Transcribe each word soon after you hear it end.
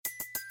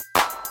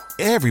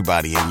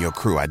Everybody in your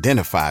crew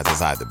identifies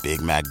as either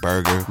Big Mac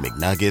Burger,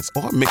 McNuggets,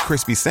 or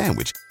McCrispy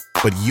Sandwich.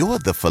 But you're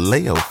the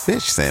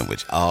Filet-O-Fish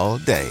Sandwich all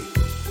day.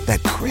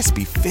 That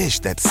crispy fish,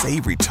 that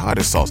savory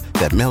tartar sauce,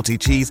 that melty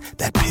cheese,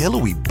 that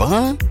pillowy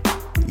bun.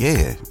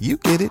 Yeah, you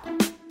get it.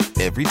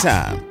 Every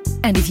time.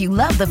 And if you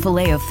love the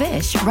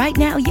Filet-O-Fish, right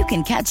now you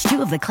can catch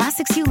two of the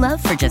classics you love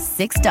for just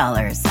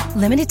 $6.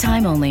 Limited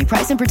time only.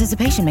 Price and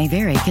participation may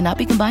vary. Cannot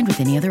be combined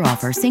with any other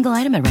offer. Single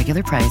item at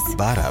regular price.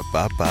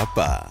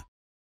 Ba-da-ba-ba-ba.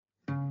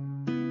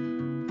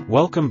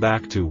 Welcome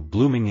back to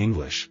Blooming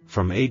English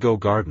from Ago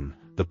Garden,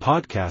 the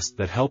podcast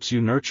that helps you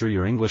nurture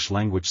your English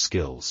language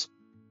skills.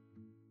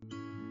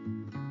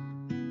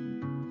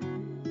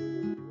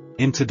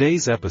 In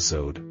today's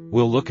episode,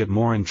 we'll look at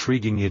more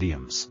intriguing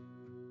idioms.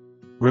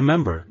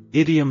 Remember,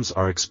 idioms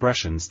are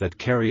expressions that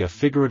carry a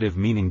figurative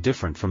meaning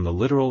different from the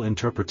literal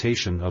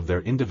interpretation of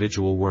their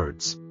individual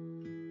words.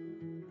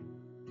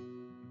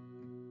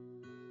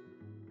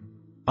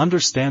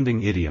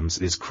 Understanding idioms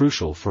is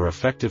crucial for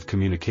effective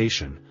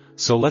communication,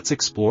 so let's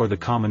explore the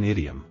common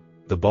idiom,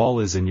 "The ball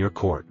is in your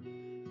court."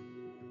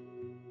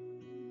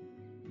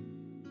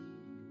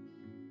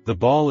 The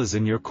ball is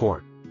in your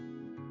court.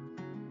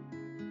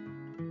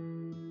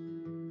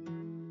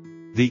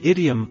 The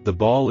idiom, "the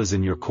ball is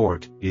in your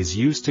court," is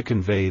used to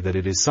convey that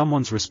it is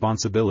someone's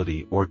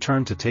responsibility or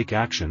turn to take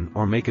action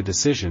or make a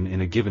decision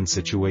in a given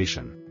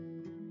situation.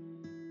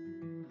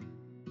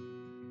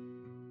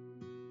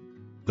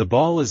 The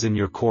ball is in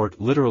your court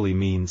literally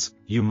means,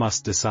 you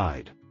must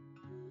decide.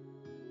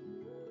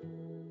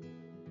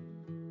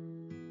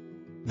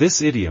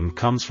 This idiom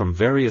comes from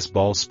various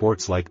ball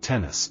sports like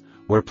tennis,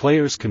 where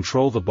players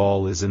control the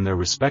ball is in their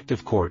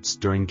respective courts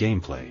during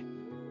gameplay.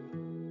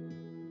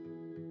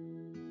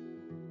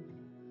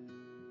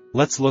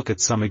 Let's look at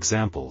some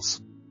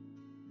examples.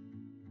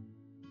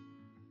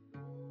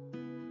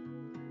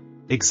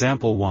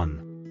 Example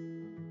 1.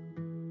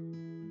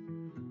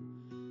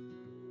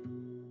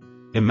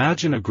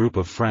 Imagine a group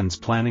of friends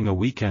planning a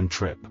weekend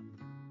trip.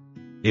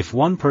 If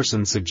one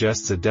person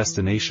suggests a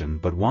destination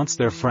but wants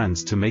their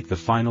friends to make the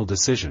final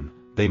decision,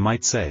 they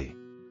might say,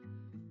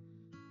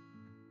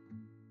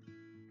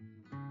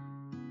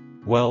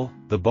 "Well,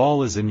 the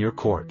ball is in your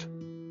court.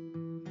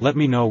 Let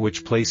me know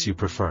which place you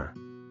prefer."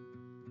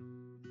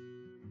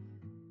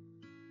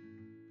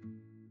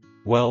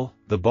 Well,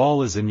 the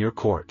ball is in your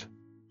court.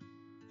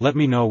 Let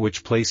me know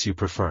which place you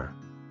prefer.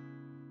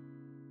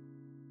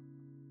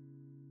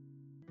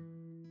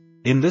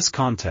 In this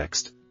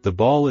context, "the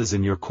ball is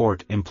in your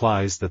court"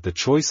 implies that the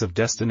choice of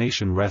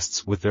destination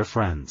rests with their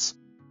friends.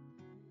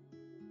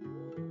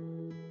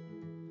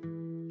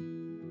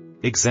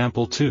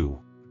 Example 2.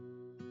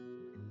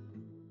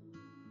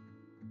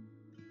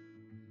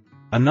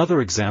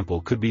 Another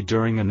example could be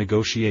during a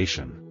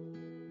negotiation.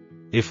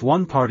 If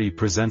one party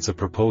presents a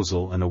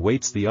proposal and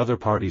awaits the other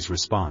party's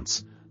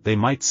response, they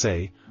might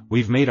say,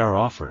 "We've made our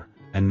offer,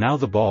 and now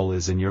the ball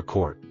is in your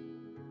court."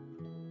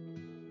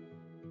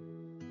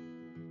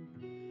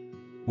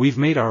 We've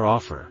made our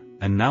offer,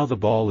 and now the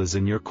ball is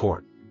in your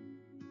court.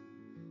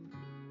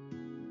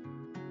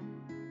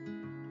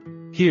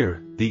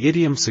 Here, the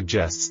idiom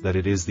suggests that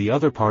it is the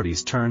other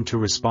party's turn to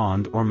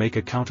respond or make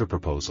a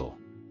counterproposal.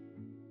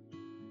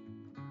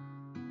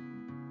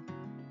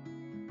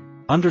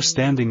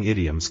 Understanding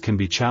idioms can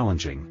be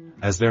challenging,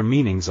 as their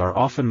meanings are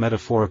often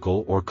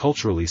metaphorical or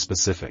culturally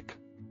specific.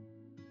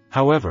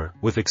 However,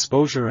 with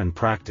exposure and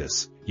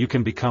practice, you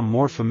can become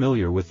more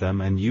familiar with them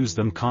and use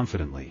them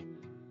confidently.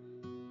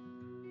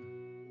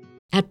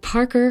 At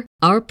Parker,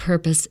 our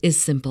purpose is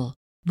simple.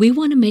 We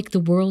want to make the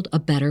world a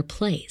better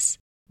place.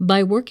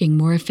 By working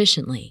more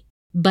efficiently,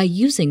 by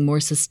using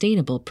more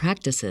sustainable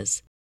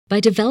practices,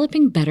 by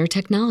developing better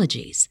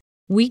technologies,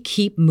 we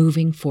keep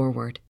moving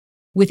forward.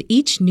 With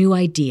each new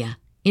idea,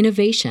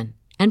 innovation,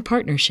 and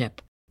partnership,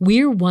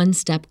 we're one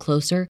step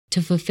closer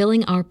to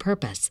fulfilling our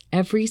purpose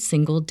every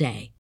single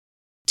day.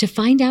 To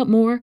find out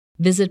more,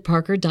 visit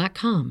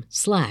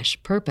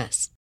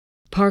parker.com/purpose.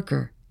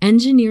 Parker,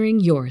 engineering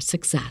your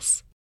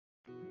success.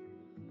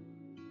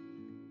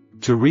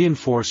 To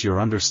reinforce your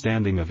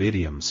understanding of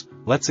idioms,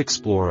 let's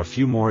explore a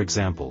few more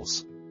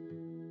examples.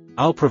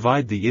 I'll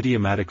provide the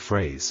idiomatic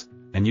phrase,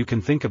 and you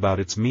can think about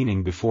its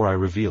meaning before I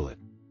reveal it.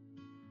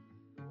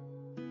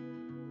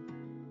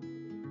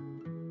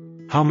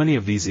 How many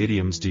of these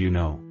idioms do you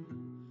know?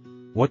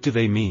 What do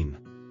they mean?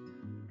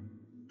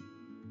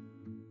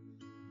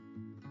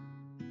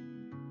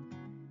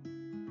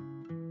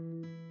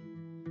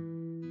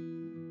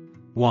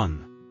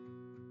 One.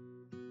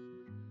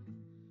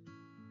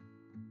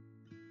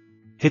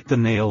 Hit the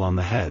nail on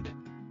the head.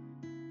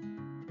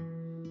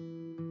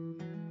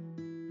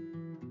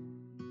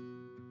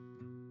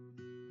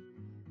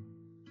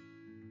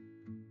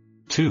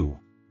 2.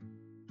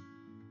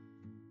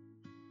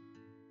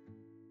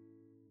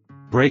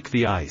 Break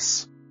the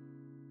ice.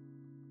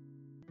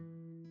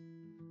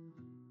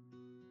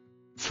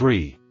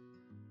 3.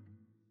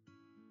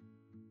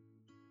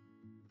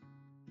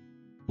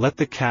 Let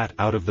the cat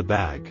out of the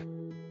bag.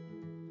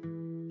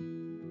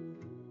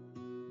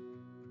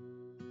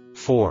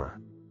 4.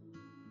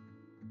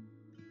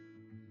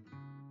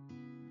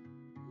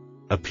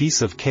 A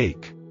piece of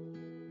cake.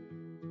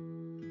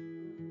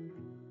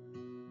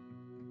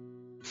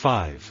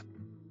 5.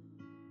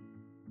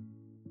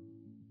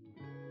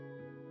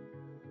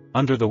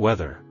 Under the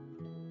weather.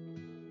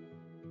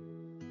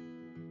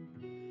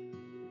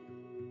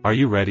 Are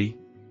you ready?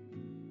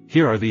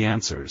 Here are the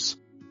answers.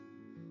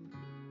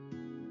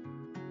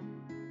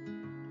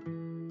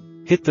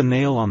 Hit the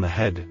nail on the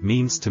head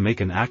means to make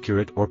an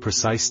accurate or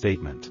precise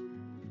statement.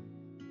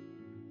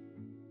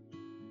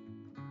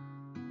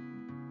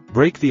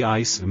 Break the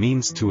ice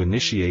means to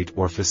initiate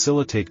or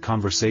facilitate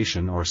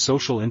conversation or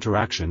social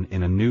interaction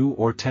in a new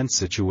or tense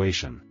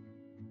situation.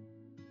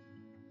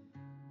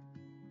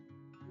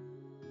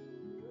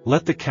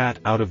 Let the cat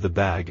out of the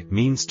bag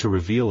means to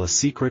reveal a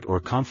secret or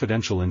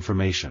confidential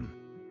information.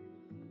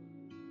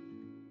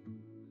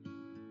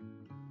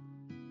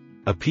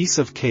 A piece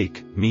of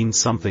cake means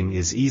something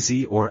is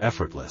easy or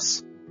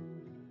effortless.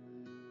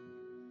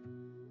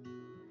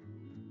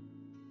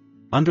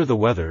 Under the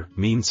weather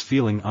means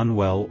feeling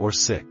unwell or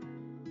sick.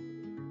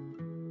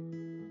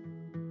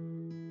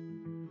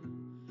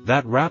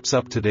 That wraps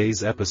up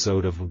today's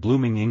episode of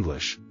Blooming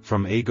English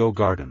from Ago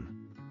Garden.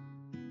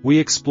 We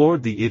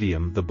explored the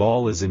idiom "the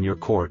ball is in your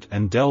court"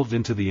 and delved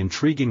into the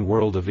intriguing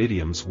world of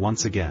idioms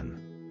once again.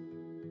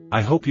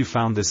 I hope you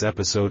found this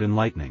episode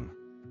enlightening.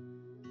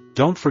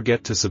 Don't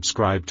forget to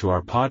subscribe to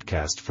our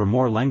podcast for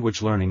more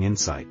language learning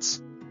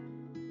insights.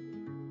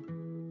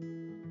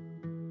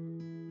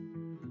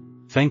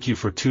 Thank you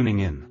for tuning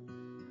in.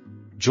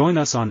 Join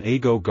us on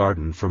Ago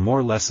Garden for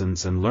more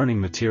lessons and learning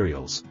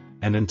materials,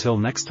 and until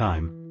next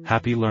time,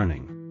 happy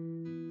learning.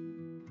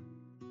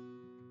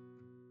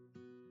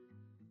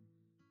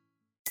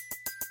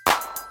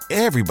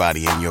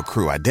 Everybody in your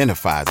crew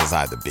identifies as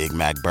either Big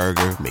Mac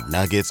Burger,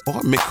 McNuggets,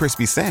 or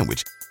McCrispy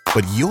Sandwich.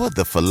 But you're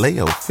the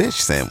Filet-O-Fish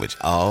Sandwich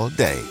all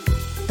day.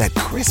 That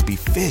crispy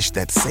fish,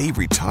 that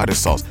savory tartar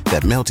sauce,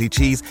 that melty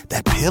cheese,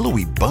 that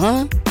pillowy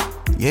bun.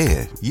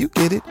 Yeah, you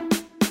get it.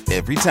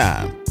 Every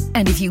time.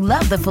 And if you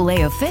love the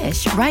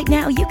Filet-O-Fish, right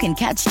now you can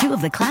catch 2 of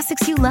the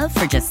classics you love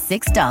for just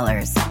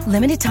 $6.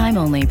 Limited time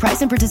only.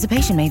 Price and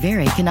participation may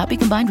vary. Cannot be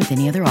combined with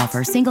any other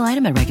offer. Single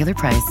item at regular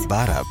price.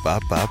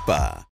 Ba-da-ba-ba-ba.